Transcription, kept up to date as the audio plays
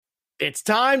It's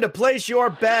time to place your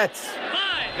bets.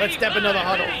 Let's step into the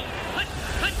huddle.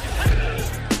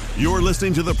 You're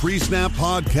listening to the Pre-Snap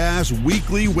Podcast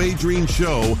weekly wagering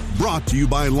show brought to you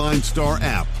by Line Star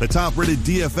app, the top-rated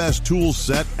DFS tool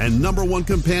set and number one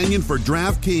companion for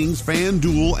DraftKings,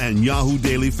 FanDuel, and Yahoo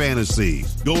Daily Fantasy.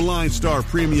 Go Line Star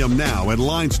Premium now at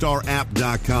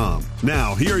linestarapp.com.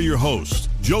 Now, here are your hosts,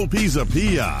 Joe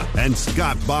Pisapia and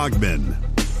Scott Bogman.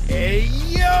 Hey,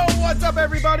 yo, what's up,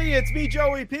 everybody? It's me,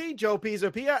 Joey P, Joe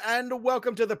Pisapia, and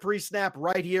welcome to the Pre-Snap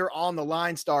right here on the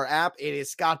Line Star app. It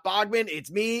is Scott Bogman, it's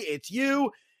me, it's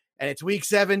you, and it's week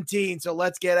 17, so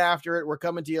let's get after it. We're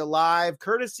coming to you live,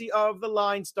 courtesy of the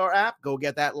Line Star app. Go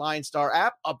get that Line Star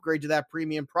app, upgrade to that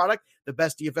premium product, the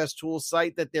best DFS tool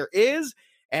site that there is,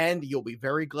 and you'll be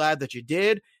very glad that you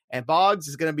did. And Boggs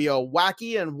is going to be a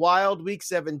wacky and wild week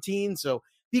 17, so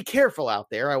be careful out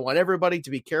there. I want everybody to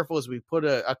be careful as we put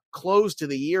a close to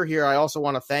the year here. I also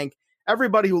want to thank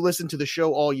everybody who listened to the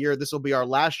show all year. This will be our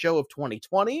last show of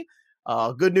 2020.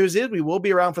 Good news is we will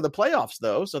be around for the playoffs,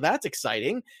 though, so that's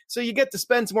exciting. So you get to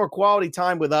spend some more quality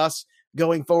time with us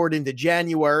going forward into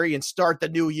January and start the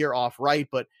new year off right.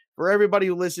 But for everybody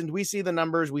who listened, we see the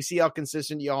numbers. We see how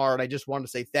consistent you are, and I just want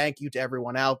to say thank you to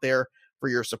everyone out there for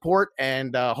your support.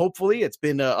 And hopefully it's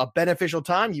been a beneficial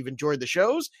time. You've enjoyed the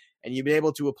shows, and you've been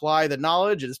able to apply the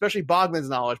knowledge, and especially Bogman's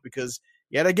knowledge, because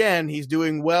yet again, he's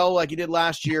doing well like he did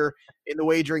last year in the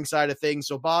wagering side of things.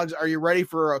 So, Boggs, are you ready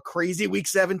for a crazy week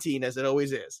 17, as it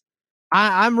always is?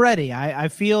 I'm ready. I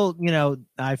feel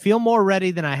more ready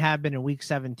than I have been in week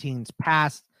 17's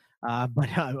past.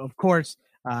 But of course,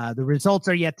 the results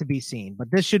are yet to be seen. But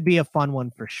this should be a fun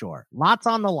one for sure. Lots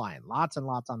on the line. Lots and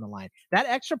lots on the line. That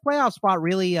extra playoff spot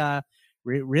really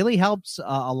helps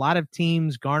a lot of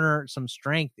teams garner some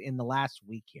strength in the last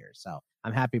week here. So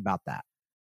I'm happy about that.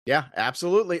 Yeah,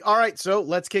 absolutely. All right, so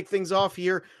let's kick things off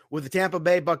here with the Tampa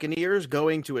Bay Buccaneers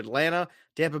going to Atlanta.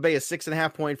 Tampa Bay is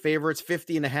 6.5-point favorites.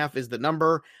 50.5 is the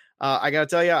number. I got to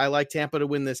tell you, I like Tampa to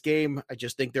win this game. I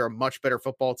just think they're a much better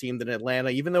football team than Atlanta,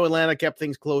 even though Atlanta kept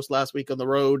things close last week on the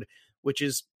road, which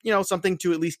is, something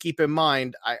to at least keep in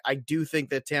mind. I do think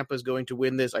that Tampa is going to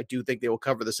win this. I do think they will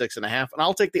cover the 6.5, and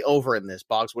I'll take the over in this.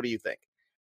 Boggs, what do you think?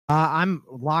 I'm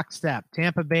lockstep.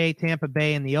 Tampa Bay,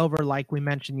 and the over, like we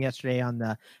mentioned yesterday on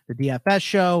the DFS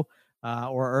show,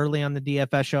 or early on the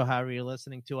DFS show, however you're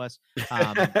listening to us.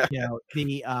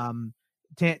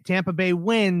 Tampa Bay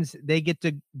wins.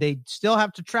 They still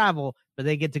have to travel, but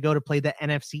they get to go to play the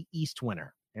NFC East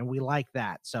winner. And we like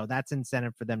that. So that's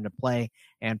incentive for them to play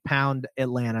and pound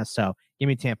Atlanta. So give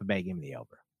me Tampa Bay, give me the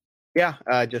over.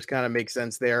 Yeah, just kind of makes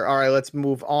sense there. All right, let's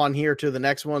move on here to the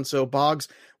next one. So, Boggs,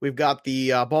 we've got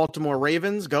the Baltimore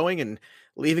Ravens going and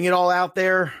leaving it all out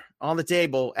there on the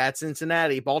table at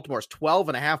Cincinnati. Baltimore's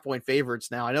 12.5-point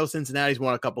favorites now. I know Cincinnati's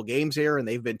won a couple games here, and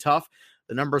they've been tough.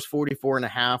 The number's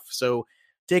 44.5. So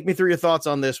take me through your thoughts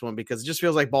on this one, because it just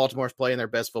feels like Baltimore's playing their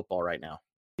best football right now.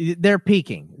 They're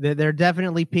peaking. They're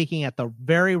definitely peaking at the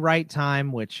very right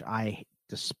time, which I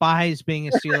despise being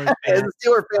a Steelers fan. As a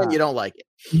Steelers fan, you don't like it.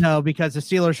 No, because the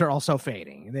Steelers are also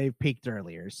fading. They peaked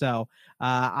earlier. So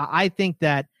I think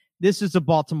that this is a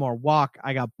Baltimore walk.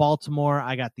 I got Baltimore.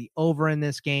 I got the over in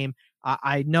this game.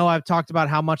 I know I've talked about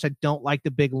how much I don't like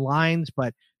the big lines,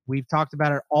 but we've talked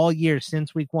about it all year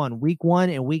since week 1. Week 1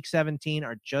 and week 17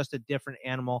 are just a different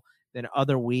animal than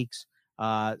other weeks.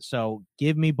 So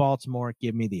give me Baltimore.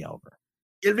 Give me the over.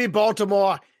 Give me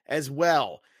Baltimore as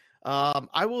well.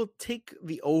 I will take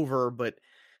the over, but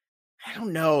I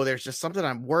don't know. There's just something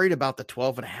I'm worried about the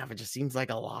 12.5. It just seems like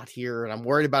a lot here, and I'm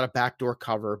worried about a backdoor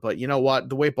cover. But you know what?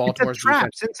 The way Baltimore's trap.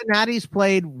 Cincinnati's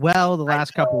played well the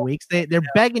last couple of weeks. They're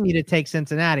begging you to take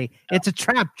Cincinnati. It's a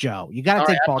trap, Joe. You got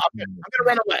to take Baltimore. I'm going to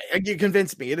run away. You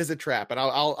convinced me. It is a trap, and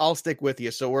I'll stick with you.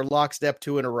 So we're lockstep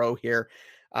 2 in a row here.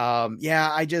 I'm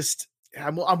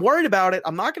worried about it.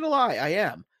 I'm not going to lie. I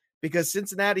am, because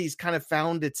Cincinnati's kind of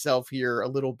found itself here a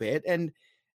little bit, and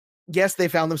yes, they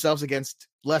found themselves against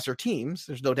lesser teams.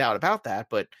 There's no doubt about that.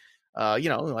 But,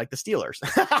 like the Steelers.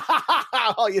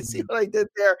 Oh, you see what I did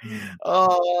there?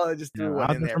 Oh, I just threw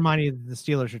one in there. I'll remind you that the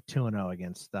Steelers are 2-0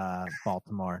 against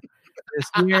Baltimore this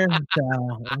year.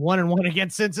 1-1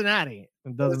 against Cincinnati.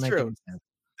 It doesn't make any sense.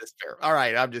 That's fair. All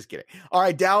right, I'm just kidding. All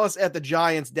right, Dallas at the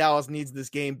Giants. Dallas needs this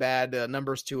game bad.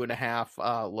 Number's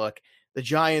 2.5. Look, the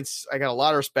Giants, I got a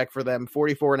lot of respect for them.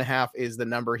 44.5 is the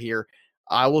number here.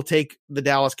 I will take the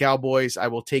Dallas Cowboys. I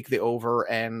will take the over,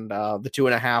 and the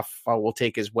 2.5 I will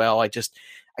take as well. I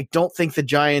don't think the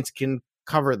Giants can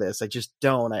cover this. I just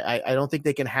don't. I don't think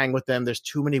they can hang with them. There's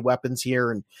too many weapons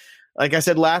here, and like I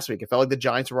said last week, it felt like the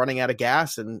Giants were running out of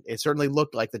gas, and it certainly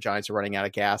looked like the Giants are running out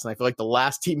of gas. And I feel like the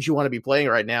last teams you want to be playing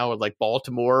right now are like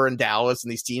Baltimore and Dallas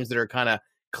and these teams that are kind of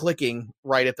clicking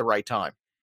right at the right time.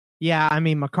 Yeah, I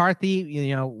mean,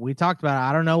 McCarthy, we talked about it.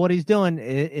 I don't know what he's doing.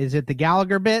 Is it the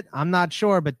Gallagher bit? I'm not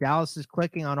sure, but Dallas is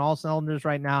clicking on all cylinders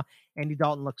right now. Andy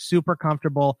Dalton looks super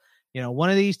comfortable. One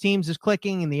of these teams is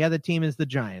clicking and the other team is the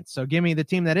Giants. So give me the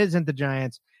team that isn't the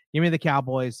Giants. Give me the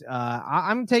Cowboys.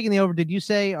 I'm taking the over. Did you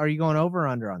say, are you going over or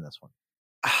under on this one?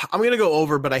 I'm going to go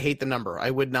over, but I hate the number.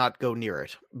 I would not go near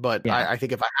it. But yeah. I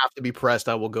think if I have to be pressed,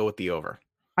 I will go with the over.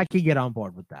 I could get on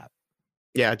board with that.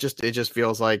 Yeah, it just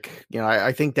feels like,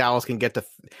 I think Dallas can get to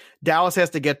Dallas has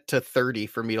to get to 30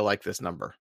 for me to like this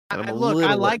number. I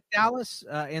like Dallas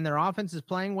and their offense is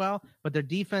playing well, but their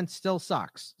defense still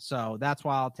sucks. So that's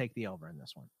why I'll take the over in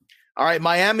this one. All right,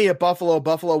 Miami at Buffalo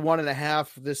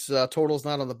 1.5. This total's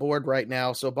not on the board right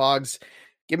now. So Boggs,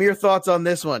 give me your thoughts on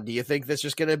this one. Do you think this is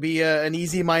just going to be an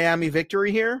easy Miami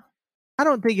victory here? I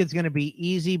don't think it's going to be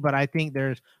easy, but I think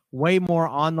there's way more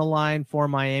on the line for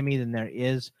Miami than there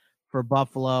is for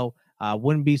Buffalo.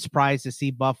 Wouldn't be surprised to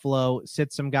see Buffalo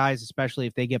sit some guys, especially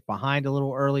if they get behind a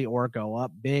little early or go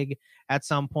up big at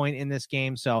some point in this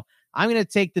game. So I'm going to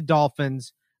take the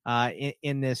Dolphins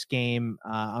in this game.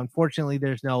 Unfortunately,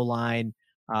 there's no line,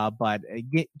 but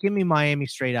give me Miami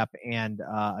straight up and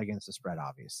against the spread,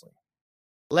 obviously.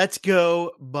 Let's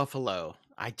go Buffalo.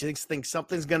 I just think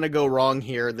something's going to go wrong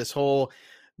here. This whole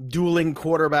dueling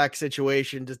quarterback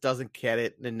situation just doesn't get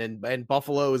it. And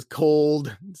Buffalo is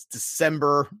cold. It's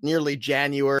December, nearly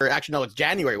January. Actually, no, it's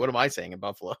January. What am I saying in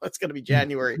Buffalo? It's going to be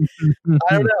January. I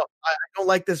don't know. I don't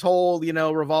like this whole,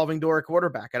 revolving door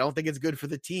quarterback. I don't think it's good for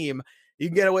the team. You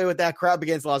can get away with that crap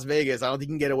against Las Vegas. I don't think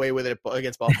you can get away with it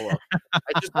against Buffalo. I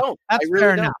just don't. That's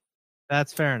fair enough.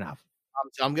 That's fair enough.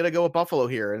 I'm going to go with Buffalo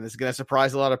here, and it's going to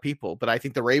surprise a lot of people. But I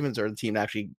think the Ravens are the team that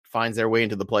actually finds their way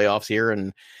into the playoffs here,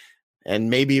 and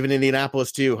maybe even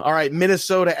Indianapolis too. All right,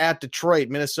 Minnesota at Detroit.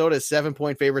 Minnesota is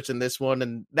 7-point favorites in this one,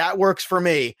 and that works for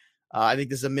me. I think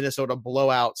this is a Minnesota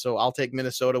blowout, so I'll take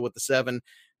Minnesota with the 7.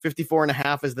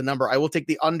 54.5 is the number. I will take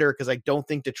the under because I don't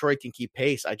think Detroit can keep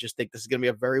pace. I just think this is going to be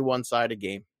a very one-sided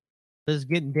game. This is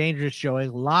getting dangerous, Joey.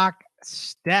 Lock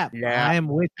step. Yeah, I am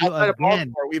with you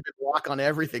again. We've been lock on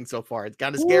everything so far. It's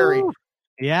kind of scary.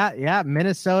 Yeah,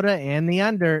 Minnesota and the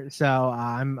under. So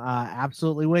I'm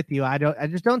absolutely with you. I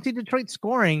just don't see Detroit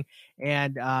scoring,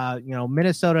 and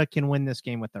Minnesota can win this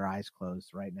game with their eyes closed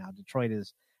right now. Detroit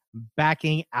is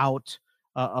backing out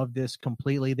of this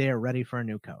completely. They are ready for a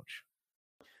new coach.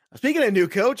 Speaking of new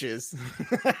coaches,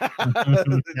 the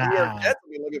New York Jets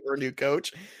will be looking for a new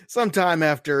coach sometime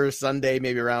after Sunday,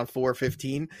 maybe around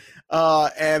 4:15.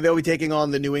 And they'll be taking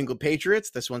on the New England Patriots.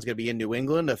 This one's going to be in New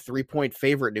England. A 3-point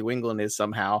favorite New England is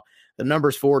somehow. The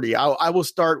number's 40. I will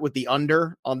start with the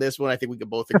under on this one. I think we can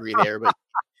both agree there. But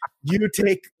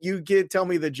tell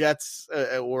me the Jets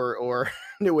or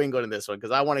New England in this one,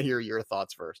 because I want to hear your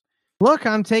thoughts first. Look,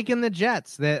 I'm taking the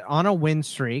Jets that on a win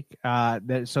streak.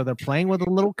 So they're playing with a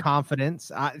little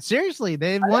confidence. Seriously,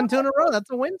 they've won 2 in a row. That's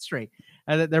a win streak.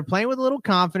 They're playing with a little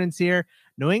confidence here.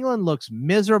 New England looks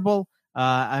miserable.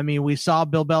 We saw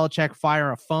Bill Belichick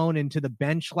fire a phone into the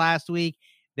bench last week.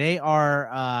 They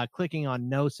are clicking on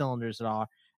no cylinders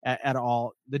at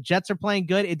all. The Jets are playing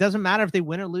good. It doesn't matter if they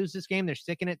win or lose this game. They're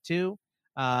sticking it too.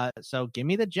 So give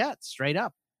me the Jets straight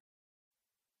up.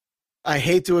 I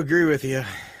hate to agree with you,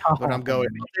 but I'm going.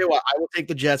 I'll tell you what, I will take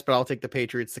the Jets, but I'll take the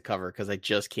Patriots to cover because I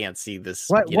just can't see this.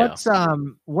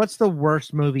 What's the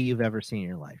worst movie you've ever seen in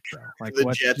your life, bro? Like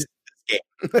the Jets game.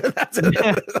 That's it.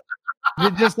 You're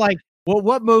just like,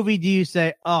 what movie do you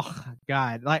say? Oh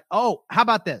God, like, how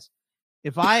about this?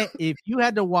 If you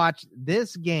had to watch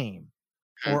this game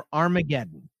or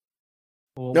Armageddon,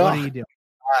 what do you do?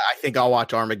 I think I'll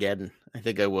watch Armageddon. I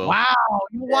think I will. Wow,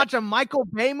 you watch a Michael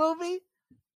Bay movie?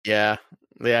 Yeah,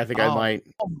 I think I might.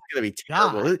 It's going to be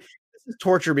terrible. This is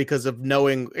torture because of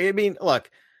knowing. I mean, look,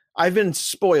 I've been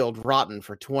spoiled rotten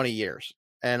for 20 years,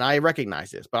 and I recognize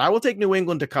this, but I will take New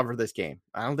England to cover this game.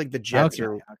 I don't think the Jets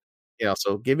are,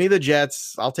 so give me the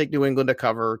Jets. I'll take New England to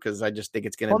cover because I just think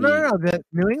it's going to be. No. The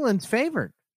New England's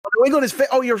favored. New England is.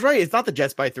 You're right. It's not the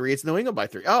Jets by 3. It's New England by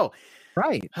 3. Oh,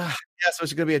 right. Yeah, so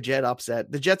it's going to be a Jet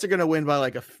upset. The Jets are going to win by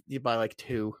like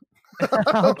 2.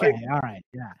 Okay. All right.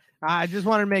 Yeah. I just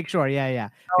wanted to make sure. Yeah.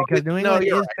 Because New England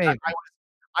is favored.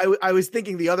 I was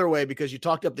thinking the other way because you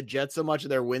talked up the Jets so much of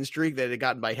their win streak that it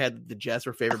got in my head that the Jets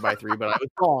were favored by 3, but I was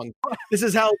wrong. This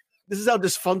is how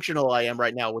dysfunctional I am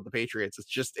right now with the Patriots.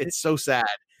 It's so sad.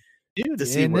 Dude, to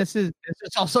see this is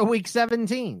also week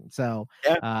 17. So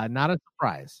not a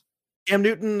surprise. Cam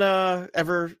Newton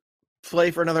ever play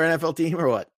for another NFL team or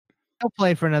what? He'll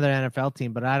play for another NFL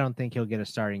team, but I don't think he'll get a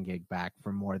starting gig back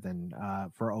for more than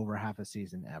for over half a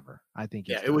season ever. I think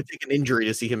it would take an injury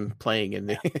to see him playing in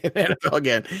the NFL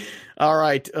again. All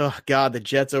right. Oh God, the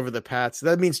Jets over the Pats.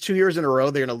 That means 2 years in a row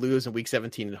they're going to lose in Week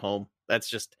 17 at home.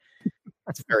 That's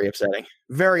very upsetting.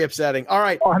 Very upsetting. All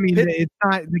right. Well, I mean, it's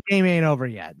not, the game ain't over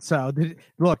yet. So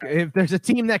look, if there's a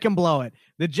team that can blow it,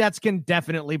 the Jets can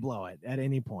definitely blow it at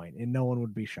any point, and no one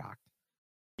would be shocked.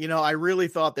 I really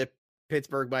thought that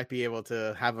Pittsburgh might be able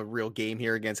to have a real game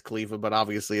here against Cleveland, but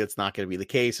obviously it's not going to be the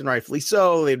case, and rightfully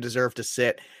so. They deserve to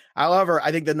sit. However,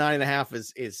 I think the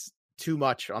 9.5 is too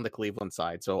much on the Cleveland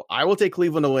side. So I will take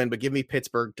Cleveland to win, but give me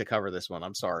Pittsburgh to cover this one.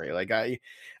 I'm sorry. Like I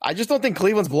just don't think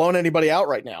Cleveland's blowing anybody out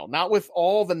right now. Not with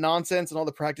all the nonsense and all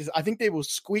the practice. I think they will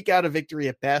squeak out a victory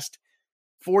at best.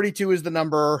 42 is the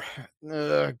number.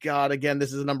 God, again,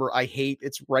 this is a number I hate.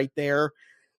 It's right there.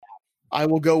 I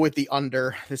will go with the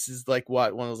under. This is like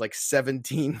one of those like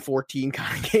 17-14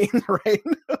 kind of game, right?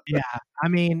 Yeah. I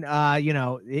mean,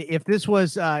 if this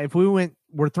was, if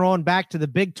we're throwing back to the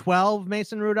Big 12,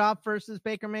 Mason Rudolph versus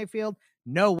Baker Mayfield,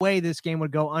 no way this game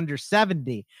would go under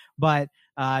 70. But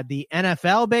the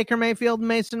NFL Baker Mayfield and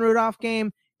Mason Rudolph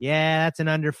game, yeah, that's an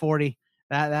under 40.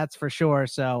 That's for sure.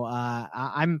 So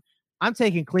I'm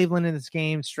taking Cleveland in this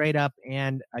game straight up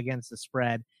and against the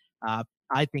spread.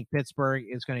 I think Pittsburgh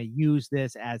is going to use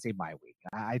this as a bye week.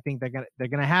 I think they're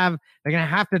gonna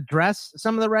have to dress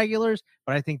some of the regulars,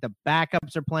 but I think the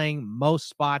backups are playing most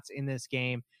spots in this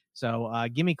game. So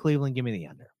give me Cleveland, give me the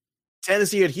under.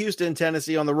 Tennessee at Houston.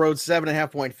 Tennessee on the road,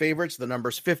 7.5 point favorites. The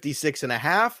number's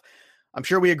 56.5. I'm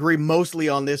sure we agree mostly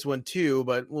on this one too,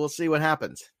 but we'll see what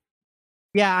happens.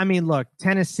 Yeah, I mean, look,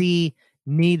 Tennessee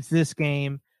needs this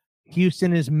game.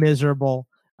 Houston is miserable.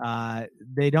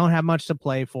 They don't have much to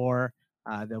play for.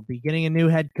 They'll be getting a new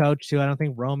head coach too. I don't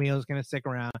think Romeo is going to stick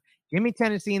around. Give me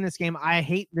Tennessee in this game. I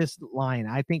hate this line.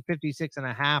 I think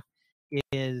 56.5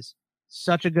 is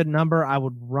such a good number. I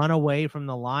would run away from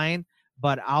the line,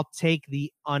 but I'll take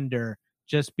the under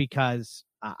just because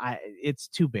it's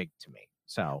too big to me.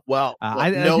 So,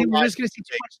 I think we're just going to see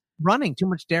too much running, too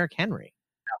much Derrick Henry.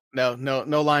 No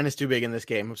line is too big in this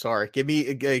game. I'm sorry. Give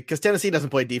me, because Tennessee doesn't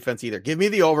play defense either. Give me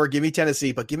the over, give me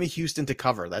Tennessee, but give me Houston to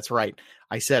cover. That's right.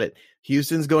 I said it.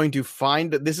 Houston's going to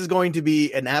this is going to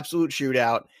be an absolute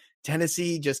shootout.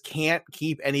 Tennessee just can't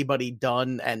keep anybody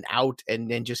done and out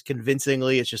and just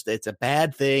convincingly. It's a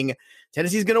bad thing.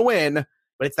 Tennessee's going to win,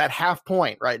 but it's that half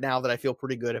point right now that I feel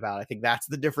pretty good about. I think that's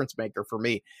the difference maker for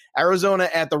me. Arizona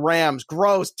at the Rams.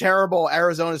 Gross, terrible.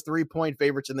 Arizona's 3-point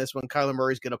favorites in this one. Kyler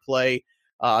Murray's going to play.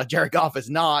 Jared Goff is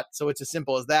not, so it's as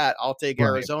simple as that. I'll take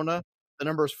Arizona. The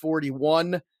number is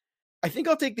 41. I think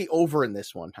I'll take the over in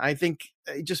this one. I think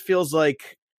it just feels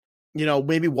like,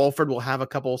 maybe Wolford will have a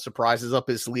couple surprises up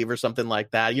his sleeve or something like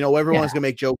that. Everyone's going to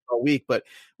make jokes all week, but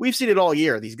we've seen it all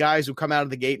year. These guys who come out of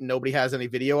the gate and nobody has any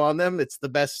video on them, it's the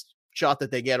best shot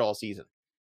that they get all season.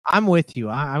 I'm with you.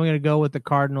 I'm going to go with the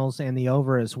Cardinals and the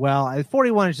over as well.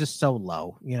 41 is just so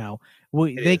low.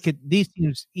 These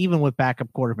teams, even with backup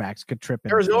quarterbacks, could trip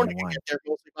in. Arizona can get there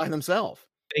mostly by themselves.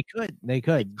 They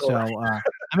could. So,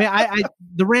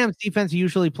 the Rams defense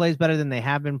usually plays better than they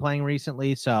have been playing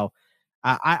recently. So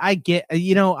I get,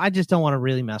 I just don't want to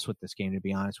really mess with this game, to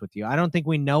be honest with you. I don't think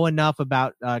we know enough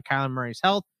about Kyler Murray's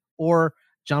health or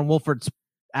John Wolford's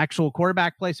actual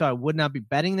quarterback play, so I would not be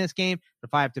betting this game. But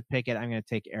if I have to pick it, I'm going to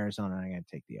take Arizona and I'm going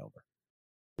to take the over.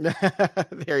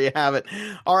 There you have it.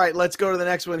 All right, let's go to the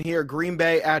next one here. Green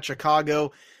Bay at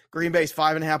Chicago. Green Bay's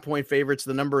 5.5 point favorites.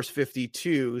 The number is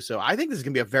 52. So I think this is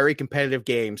going to be a very competitive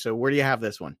game. So where do you have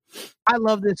this one? I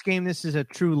love this game. This is a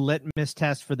true litmus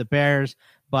test for the Bears,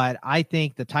 but I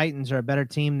think the Titans are a better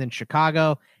team than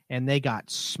Chicago, and they got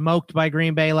smoked by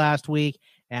Green Bay last week.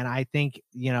 And I think,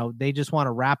 they just want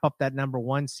to wrap up that number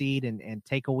 1 seed and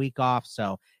take a week off.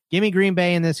 So give me Green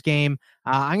Bay in this game.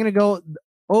 I'm going to go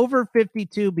over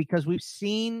 52 because we've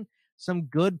seen some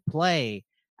good play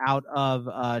out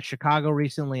of Chicago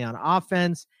recently on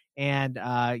offense. And,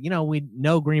 we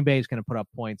know Green Bay is going to put up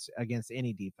points against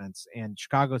any defense. And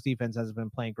Chicago's defense hasn't been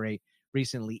playing great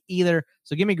recently either.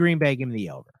 So give me Green Bay, give me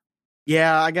the over.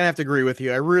 Yeah, I'm going to have to agree with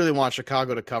you. I really want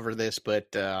Chicago to cover this, but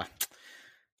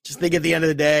just think at the end of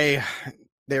the day,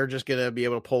 they're just going to be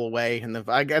able to pull away. And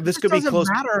this could be close. It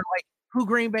doesn't matter who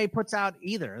Green Bay puts out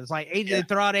either. It's like they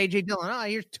throw out A.J. Dillon. Oh,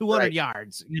 here's 200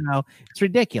 yards. It's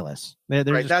ridiculous. They're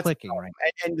just clicking, right?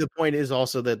 And the point is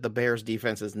also that the Bears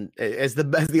defense isn't as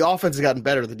the offense has gotten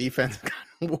better, the defense has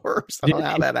gotten worse. I don't know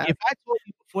how that happened. If I told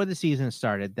you before the season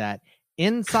started that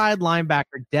inside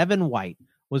linebacker Devin White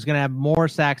was going to have more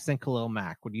sacks than Khalil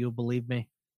Mack, would you believe me?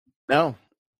 No.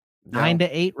 No.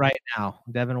 9-8 right now.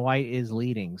 Devin White is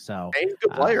leading. So He's a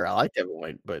good player. I like Devin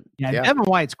White, but yeah, Devin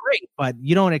White's great, but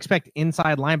you don't expect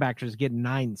inside linebackers to get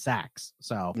 9 sacks.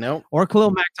 So no. Or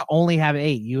Khalil Mack to only have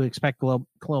 8. You expect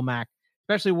Khalil Mack,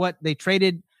 especially what they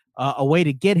traded away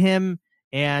to get him,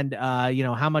 and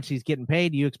how much he's getting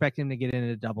paid. You expect him to get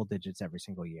into double digits every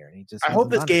single year, and he just. I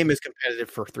hope this game is competitive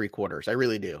for 3 quarters. I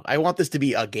really do. I want this to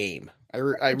be a game. I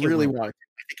really want it.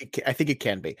 I think it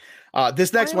can be.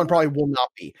 This next one probably will not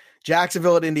be.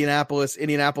 Jacksonville at Indianapolis.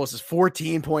 Indianapolis is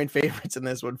 14-point favorites in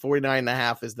this one.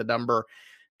 49.5 is the number.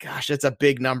 Gosh, that's a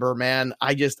big number, man.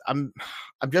 I'm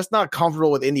just not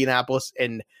comfortable with Indianapolis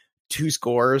in 2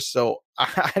 scores. So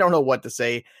I don't know what to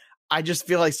say. I just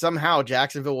feel like somehow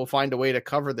Jacksonville will find a way to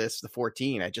cover the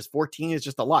 14. 14 is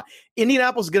just a lot.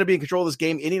 Indianapolis is going to be in control of this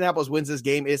game. Indianapolis wins this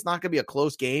game. It's not going to be a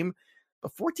close game,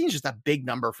 but 14 is just a big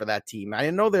number for that team. I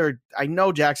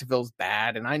know Jacksonville's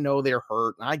bad, and I know they're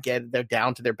hurt, and I get it. They're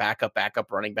down to their backup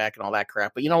running back and all that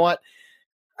crap. But you know what?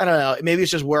 I don't know. Maybe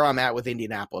it's just where I'm at with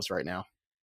Indianapolis right now.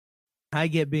 I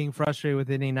get being frustrated with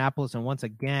Indianapolis, and once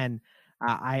again,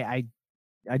 I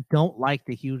don't like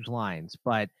the huge lines,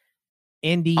 but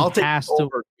Indy has to.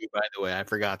 Over, by the way, I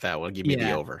forgot that one. Give me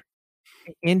the over.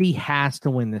 Indy has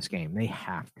to win this game. They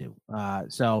have to.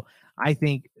 So I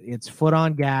think it's foot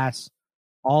on gas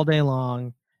all day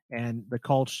long, and the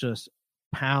Colts just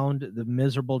pound the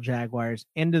miserable Jaguars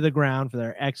into the ground for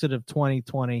their exit of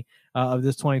 2020 of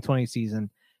this 2020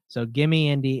 season. So give me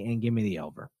Indy and give me the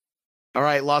over. All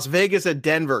right, Las Vegas at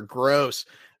Denver. Gross.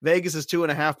 Vegas is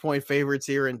 2.5-point favorites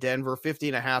here in Denver.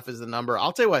 50.5 is the number.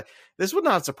 I'll tell you what, this would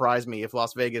not surprise me if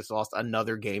Las Vegas lost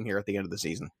another game here at the end of the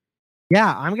season.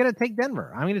 Yeah, I'm going to take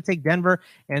Denver. I'm going to take Denver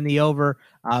and the over.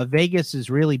 Vegas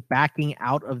is really backing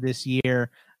out of this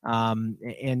year.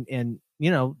 And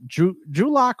Drew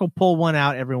Lock will pull one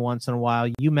out every once in a while.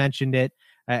 You mentioned it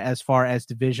as far as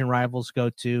division rivals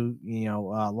go to,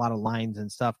 a lot of lines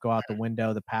and stuff go out the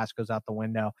window. The pass goes out the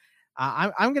window.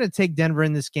 I'm going to take Denver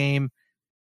in this game.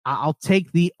 I'll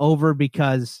take the over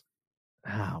because,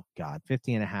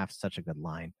 50.5 is such a good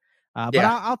line. But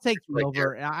I'll take the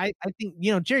over. I think,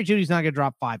 Jerry Jeudy's not going to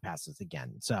drop 5 passes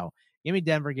again. So give me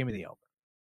Denver, give me the over.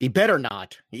 He better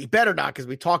not, because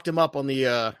we talked him up on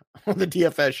the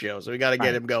DFS show. So we got to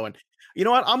get him going. You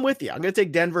know what? I'm with you. I'm going to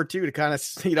take Denver too, to kind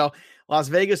of, Las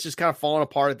Vegas just kind of falling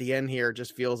apart at the end here. It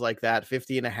just feels like that.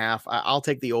 50.5. I'll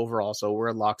take the over also. We're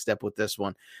in lockstep with this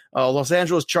one. Los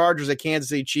Angeles Chargers at Kansas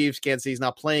City Chiefs. Kansas City's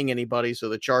not playing anybody, so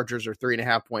the Chargers are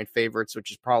 3.5-point favorites, which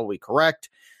is probably correct.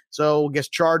 So I guess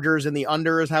Chargers and the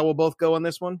under is how we'll both go on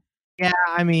this one. Yeah,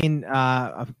 I mean,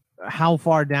 how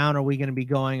far down are we going to be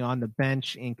going on the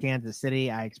bench in Kansas City?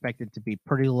 I expect it to be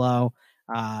pretty low.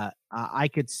 I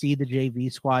could see the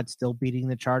JV squad still beating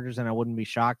the Chargers, and I wouldn't be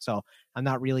shocked. So I'm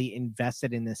not really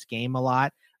invested in this game a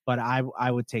lot, but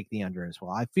I would take the under as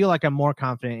well. I feel like I'm more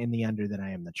confident in the under than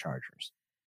I am the Chargers.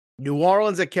 New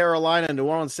Orleans at Carolina. New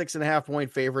Orleans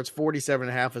 6.5-point favorites.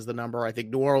 47.5 is the number. I think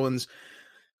New Orleans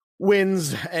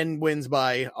wins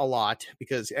by a lot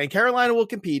and Carolina will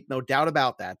compete, no doubt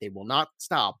about that. They will not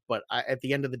stop. But at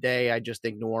the end of the day, I just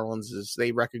think New Orleans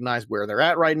they recognize where they're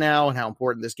at right now and how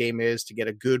important this game is to get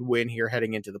a good win here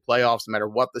heading into the playoffs, no matter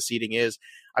what the seeding is.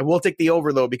 I will take the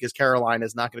over though, because Carolina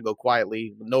is not going to go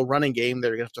quietly. No running game.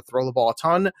 They're going to have to throw the ball a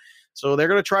ton. So they're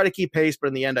going to try to keep pace, but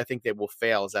in the end, I think they will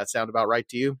fail. Does that sound about right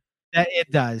to you? It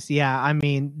does. Yeah. I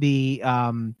mean, the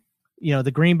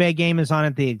Green Bay game is on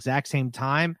at the exact same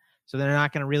time. So they're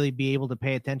not going to really be able to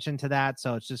pay attention to that.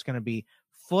 So it's just going to be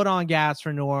foot on gas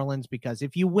for New Orleans, because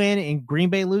if you win and Green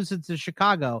Bay loses to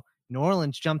Chicago, New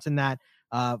Orleans jumps in that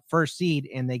first seed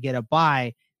and they get a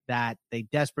bye that they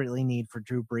desperately need for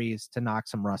Drew Brees to knock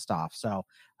some rust off. So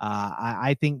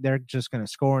I think they're just going to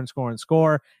score and score and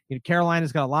score.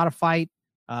 Carolina's got a lot of fight.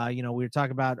 We were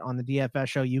talking about on the DFS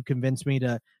show, you convinced me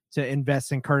to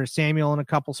invest in Curtis Samuel in a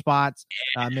couple spots,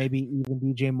 maybe even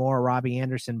DJ Moore or Robbie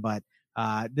Anderson, but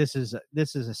this is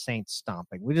a Saints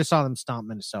stomping. We just saw them stomp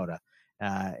Minnesota,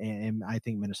 and I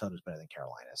think Minnesota's better than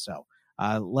Carolina. So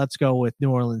let's go with New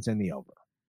Orleans in the over.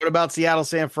 What about Seattle,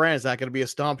 San Fran? Is that going to be a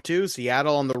stomp too?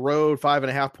 Seattle on the road,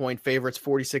 5.5-point favorites.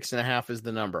 46.5 is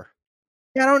the number.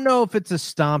 Yeah, I don't know if it's a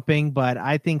stomping, but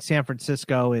I think San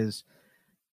Francisco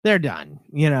they're done.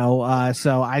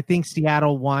 So I think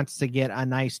Seattle wants to get a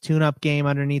nice tune-up game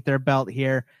underneath their belt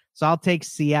here. So I'll take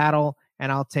Seattle,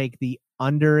 and I'll take the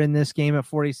under in this game at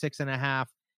 46.5,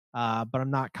 but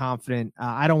I'm not confident.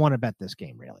 I don't want to bet this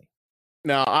game, really.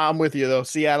 No, I'm with you, though.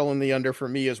 Seattle in the under for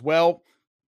me as well,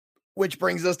 which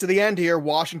brings us to the end here.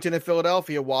 Washington and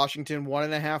Philadelphia. Washington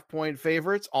 1.5-point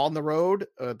favorites on the road.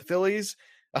 The Phillies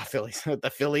Phillies,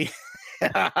 the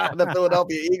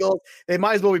Philadelphia Eagles. They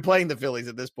might as well be playing the Phillies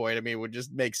at this point. I mean, it would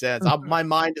just make sense. My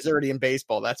mind is already in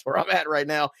baseball. That's where I'm at right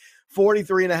now.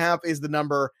 43.5 is the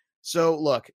number. So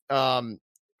look,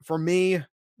 for me,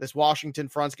 this Washington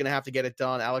front's going to have to get it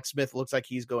done. Alex Smith looks like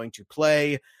he's going to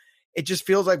play. It just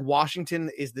feels like Washington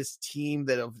is this team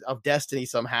that of destiny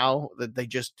somehow, that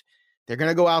they're going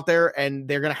to go out there and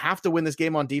they're going to have to win this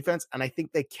game on defense. And I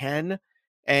think they can.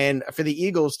 And for the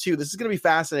Eagles too, this is going to be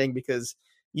fascinating because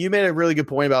you made a really good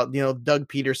point about, Doug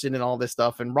Peterson and all this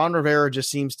stuff. And Ron Rivera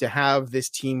just seems to have this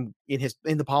team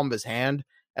in the palm of his hand.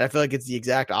 And I feel like it's the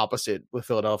exact opposite with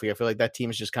Philadelphia. I feel like that team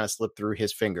has just kind of slipped through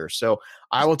his fingers. So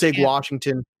I will take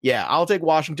Washington. Yeah, I'll take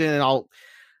Washington, and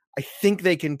I think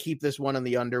they can keep this one on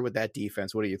the under with that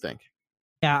defense. What do you think?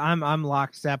 Yeah, I'm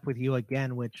lockstep with you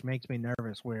again, which makes me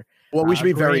nervous. We should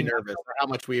be very nervous for how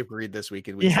much we agreed this week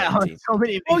in week 17. So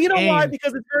many you know why?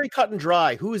 Because it's very cut and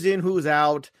dry. Who's in, who's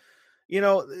out.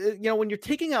 When you're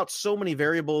taking out so many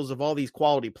variables of all these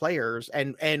quality players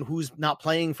and who's not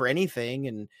playing for anything,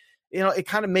 and it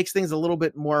kind of makes things a little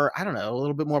bit more, I don't know, a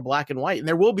little bit more black and white. And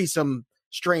there will be some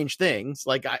strange things.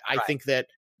 Like I think that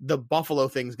the Buffalo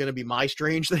thing is going to be my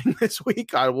strange thing this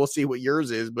week. We'll see what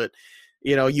yours is, but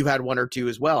you've had one or two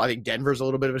as well. I think Denver's a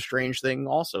little bit of a strange thing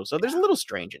also. So there's a little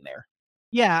strange in there.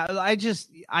 Yeah.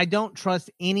 I don't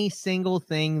trust any single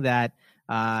thing that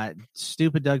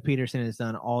stupid Doug Peterson has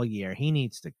done all year. He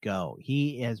needs to go.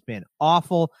 He has been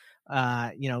awful.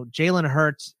 Jalen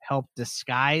Hurts helped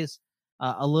disguise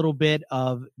a little bit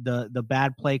of the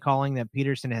bad play calling that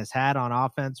Peterson has had on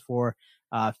offense for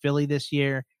Philly this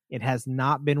year. It has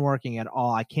not been working at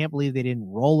all. I can't believe they didn't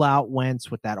roll out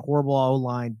Wentz with that horrible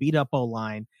O-line, beat up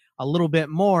O-line a little bit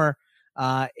more,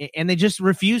 and they just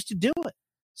refused to do it.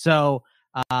 So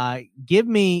give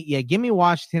me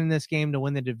Washington in this game to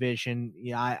win the division.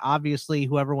 Yeah, obviously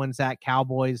whoever wins that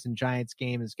Cowboys and Giants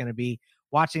game is going to be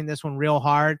watching this one real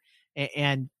hard.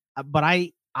 But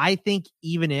I think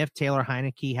even if Taylor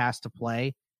Heineke has to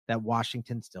play, that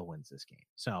Washington still wins this game.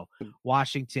 So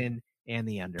Washington and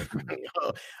the under for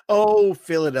me.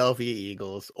 Philadelphia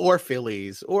Eagles or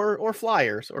Phillies or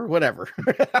Flyers or whatever.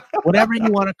 Whatever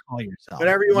you want to call yourself.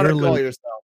 Whatever you want to call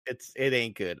yourself. It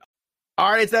ain't good.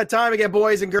 All right, it's that time again,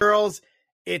 boys and girls.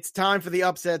 It's time for the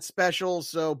upset special.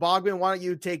 So Bogman, why don't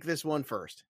you take this one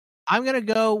first? I'm going to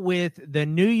go with the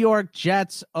New York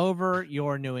Jets over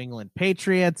your New England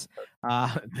Patriots.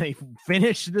 They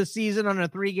finished the season on a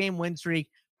 3-game win streak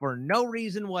for no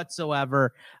reason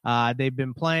whatsoever. They've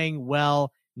been playing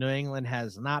well. New England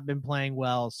has not been playing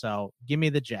well. So give me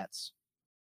the Jets.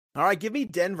 All right, give me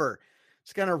Denver.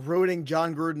 It's kind of ruining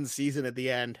John Gruden's season at the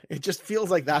end. It just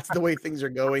feels like that's the way things are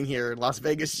going here. Las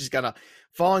Vegas is just kind of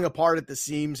falling apart at the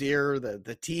seams here.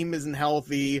 The team isn't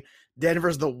healthy.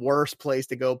 Denver's the worst place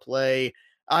to go play.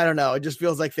 I don't know. It just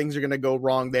feels like things are going to go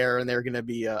wrong there, and they're going to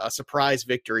be a surprise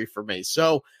victory for me.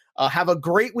 So have a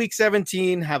great week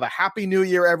 17. Have a happy new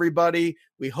year, everybody.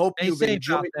 We hope you've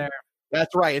enjoyed there.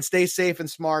 That's right. And stay safe and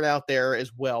smart out there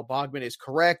as well. Bogman is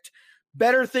correct.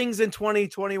 Better things in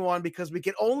 2021 because we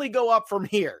can only go up from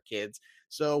here, kids.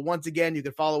 So once again, you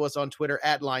can follow us on Twitter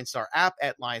at LineStar App,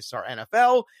 at LineStar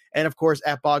NFL, and of course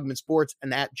at Bogman Sports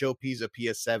and at Joe Pisa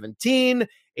P17.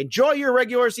 Enjoy your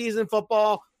regular season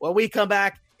football. When we come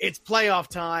back, it's playoff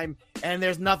time, and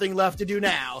there's nothing left to do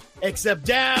now except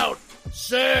down,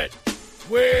 sit,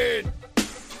 win.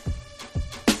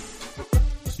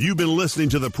 You've been listening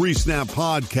to the Pre-Snap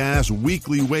Podcast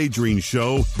Weekly Wagering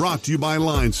Show, brought to you by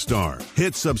LineStar.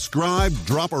 Hit subscribe,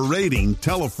 drop a rating,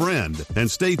 tell a friend,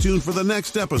 and stay tuned for the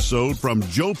next episode from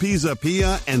Joe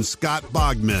Pisapia and Scott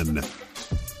Bogman.